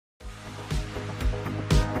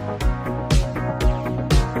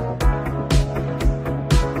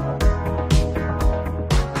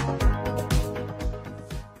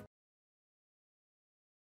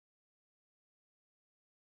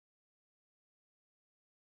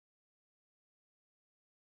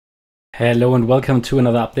Hello and welcome to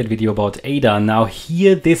another update video about ADA. Now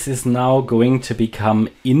here, this is now going to become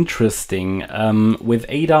interesting. With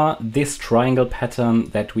ADA, this triangle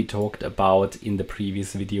pattern that we talked about in the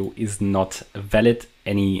previous video is not valid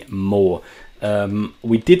anymore.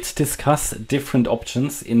 We did discuss different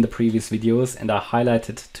options in the previous videos, and I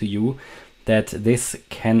highlighted to you that this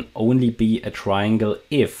can only be a triangle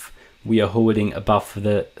if we are holding above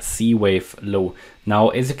the C wave low. Now,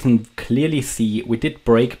 as you can clearly see, we did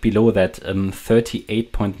break below that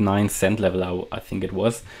 38.9 cent level, I think it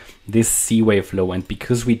was, this C wave low. And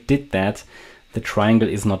because we did that, the triangle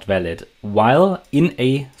is not valid. While in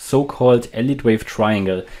a so-called Elliott wave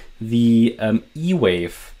triangle, the E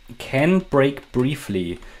wave can break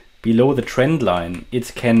briefly below the trend line,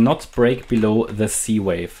 it cannot break below the C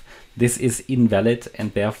wave. This is invalid,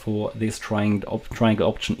 and therefore this triangle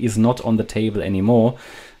option is not on the table anymore.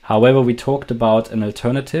 However, we talked about an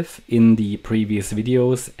alternative in the previous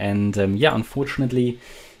videos, and yeah, unfortunately,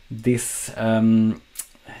 this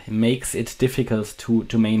makes it difficult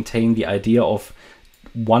to maintain the idea of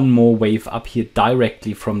one more wave up here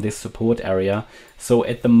directly from this support area. So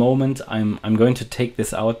at the moment, I'm going to take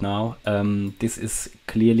this out now. This is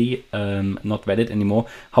clearly not valid anymore.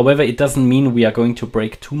 However, it doesn't mean we are going to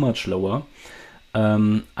break too much lower.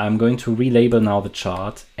 I'm going to relabel now the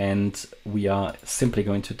chart, and we are simply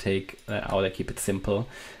going to take out. I keep it simple.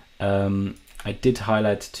 I did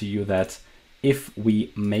highlight to you that if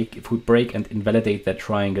we break and invalidate that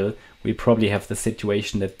triangle, we probably have the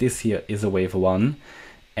situation that this here is a wave 1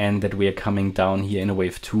 and that we are coming down here in a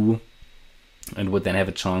wave 2 and would then have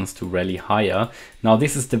a chance to rally higher. Now,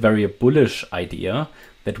 this is the very bullish idea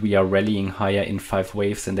that we are rallying higher in 5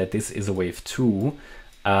 waves and that this is a wave 2.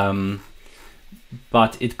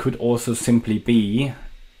 But it could also simply be,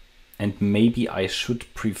 and maybe I should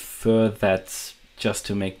prefer that just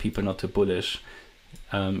to make people not too bullish,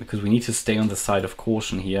 because we need to stay on the side of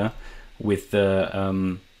caution here with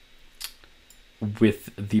the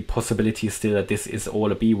possibility still that this is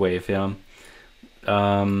all a B wave. Yeah.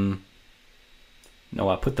 No,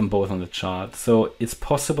 I put them both on the chart. So it's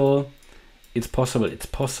possible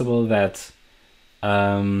that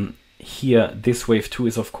here this wave 2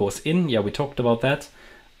 is of course in. Yeah, we talked about that.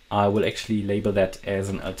 I will actually label that as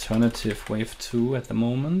an alternative wave 2 at the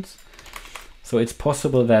moment. So it's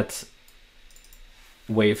possible that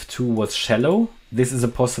wave 2 was shallow. This is a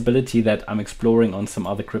possibility that I'm exploring on some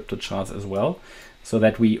other crypto charts as well. So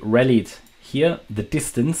that we rallied here the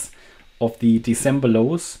distance of the December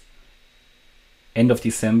lows, end of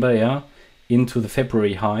December, yeah, into the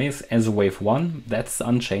February highs as a wave 1. That's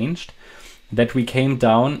unchanged. That we came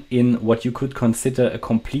down in what you could consider a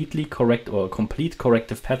completely correct or a complete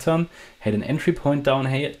corrective pattern, had an entry point down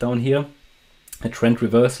here, a trend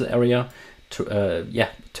reversal area,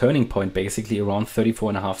 turning point basically around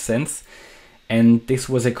 34.5 cents. And this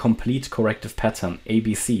was a complete corrective pattern,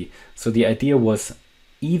 ABC. So the idea was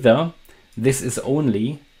either this is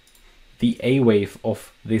only the A wave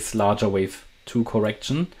of this larger wave 2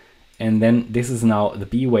 correction, and then this is now the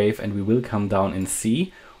B wave and we will come down in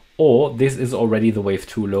C, or this is already the wave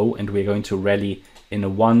 2 low and we're going to rally in a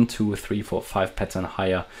 1, 2, 3, 4, 5 pattern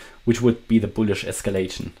higher, which would be the bullish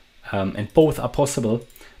escalation. And both are possible.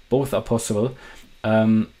 Both are possible.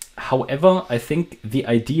 However, I think the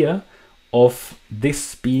idea of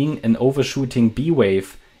this being an overshooting B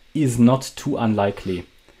wave is not too unlikely.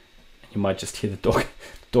 You might just hear the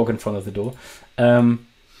dog in front of the door.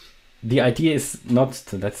 The idea is not,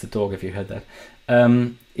 so that's the dog if you heard that.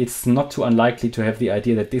 It's not too unlikely to have the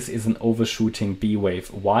idea that this is an overshooting B wave.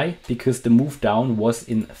 Why? Because the move down was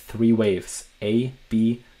in 3 waves, A,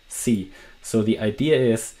 B, C. So the idea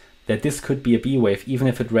is that this could be a B wave, even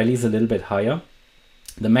if it rallies a little bit higher.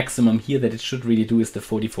 The maximum here that it should really do is the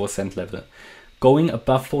 44 cent level. Going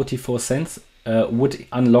above 44 cents would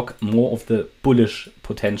unlock more of the bullish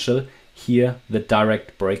potential. Here, the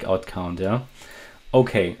direct breakout count, yeah?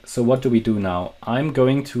 Okay, so what do we do now? I'm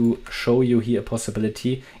going to show you here a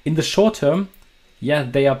possibility. In the short term, yeah,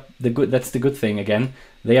 they are that's the good thing again.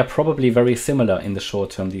 They are probably very similar in the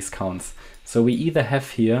short term, these counts. So we either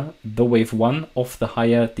have here the wave 1 of the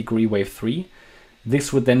higher degree wave 3.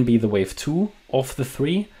 This would then be the wave 2 of the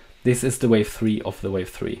 3. This is the wave 3 of the wave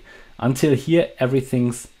 3. Until here,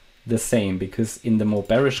 everything's the same, because in the more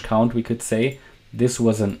bearish count, we could say this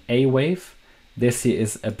was an A wave, this here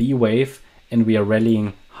is a B wave, and we are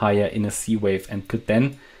rallying higher in a C wave, and could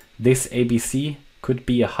then, this ABC could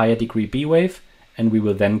be a higher degree B wave, and we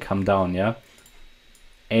will then come down, yeah?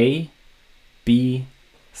 A, B,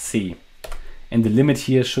 C. And the limit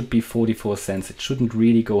here should be 44 cents. It shouldn't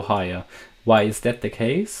really go higher. Why is that the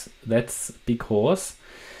case? That's because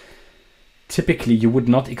typically you would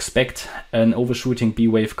not expect an overshooting B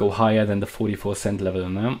wave go higher than the 44 cent level.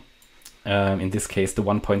 No? In this case, the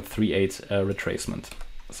 1.38 retracement.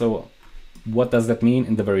 So what does that mean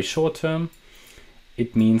in the very short term?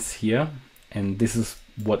 It means here, and this is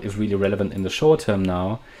what is really relevant in the short term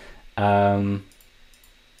now.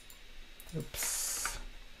 Oops.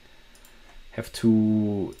 Have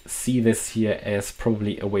to see this here as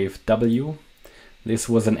probably a wave W. This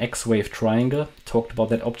was an X wave triangle. Talked about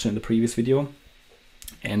that option in the previous video.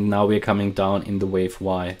 And now we're coming down in the wave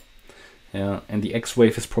Y. Yeah, and the X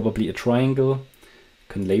wave is probably a triangle.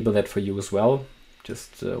 Can label that for you as well.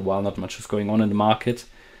 Just while not much is going on in the market.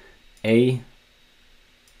 A,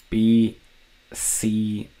 B,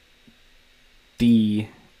 C, D,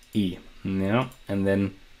 E. Yeah, and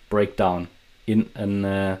then break down in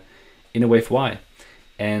a wave Y.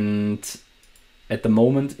 And at the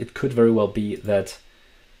moment, it could very well be that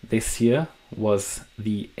this here was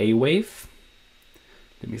the A wave.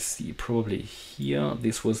 Let me see, probably here.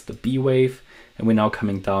 This was the B wave, and we're now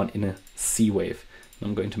coming down in a C wave.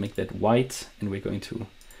 I'm going to make that white, and we're going to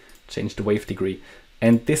change the wave degree.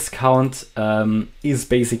 And this count is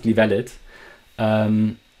basically valid.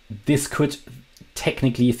 This could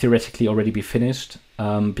technically, theoretically already be finished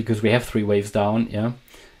because we have 3 waves down. Yeah,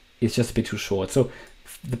 it's just a bit too short. So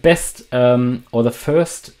the best or the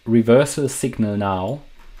first reversal signal now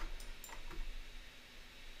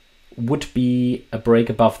would be a break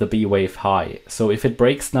above the B wave high. So if it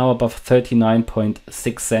breaks now above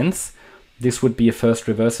 39.6 cents, this would be a first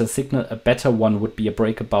reversal signal. A better one would be a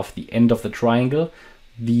break above the end of the triangle,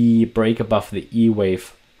 the break above the E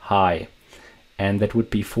wave high, and that would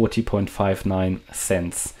be 40.59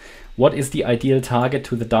 cents. What is the ideal target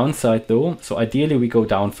to the downside though? So ideally we go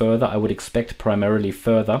down further. I would expect primarily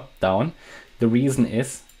further down. The reason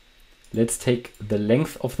is, let's take the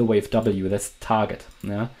length of the wave W, that's target.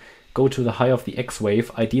 Yeah? Go to the high of the X wave.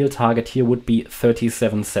 Ideal target here would be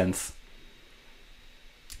 37 cents.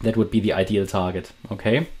 That would be the ideal target,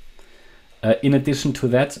 okay? In addition to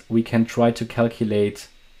that, we can try to calculate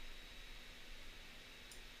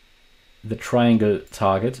the triangle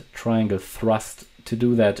target, triangle thrust. To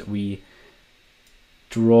do that, we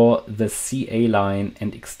draw the CA line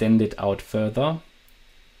and extend it out further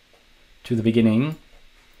to the beginning.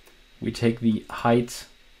 We take the height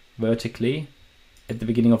vertically at the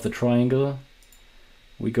beginning of the triangle.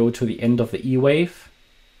 We go to the end of the E wave.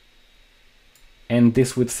 And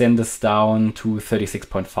this would send us down to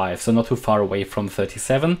 36.5, so not too far away from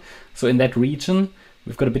 37. So in that region,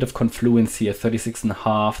 we've got a bit of confluence here,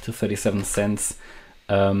 36.5 to 37 cents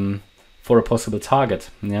for a possible target.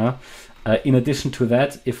 Yeah. In addition to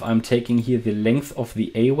that, if I'm taking here the length of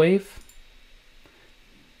the A wave,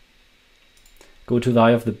 go to the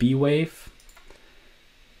high of the B wave,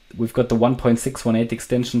 we've got the 1.618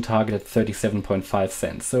 extension target at 37.5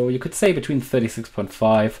 cents. So you could say between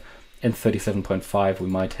 36.5 and 37.5 we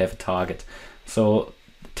might have a target. So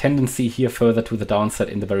tendency here further to the downside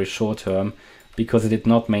in the very short term, because it did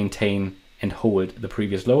not maintain and hold the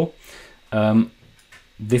previous low.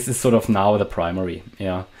 This is sort of now the primary.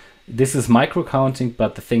 Yeah, this is micro counting,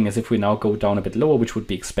 but the thing is, if we now go down a bit lower, which would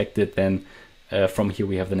be expected, then from here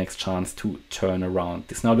we have the next chance to turn around.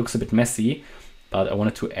 This now looks a bit messy, but I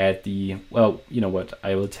wanted to add the, well, you know what,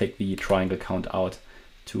 I will take the triangle count out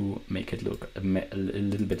to make it look a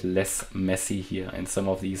little bit less messy here, and some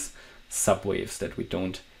of these subwaves that we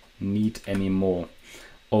don't need anymore.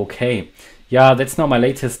 Okay, yeah, that's now my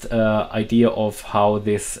latest idea of how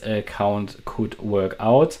this count could work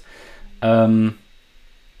out.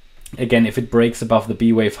 Again, if it breaks above the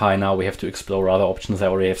B wave high now, we have to explore other options. I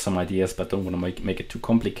already have some ideas, but don't want to make it too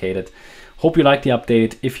complicated. Hope you liked the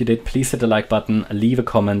update. If you did, please hit the like button, leave a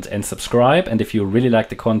comment and subscribe. And if you really like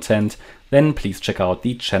the content, then please check out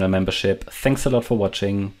the channel membership. Thanks a lot for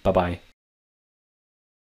watching. Bye-bye.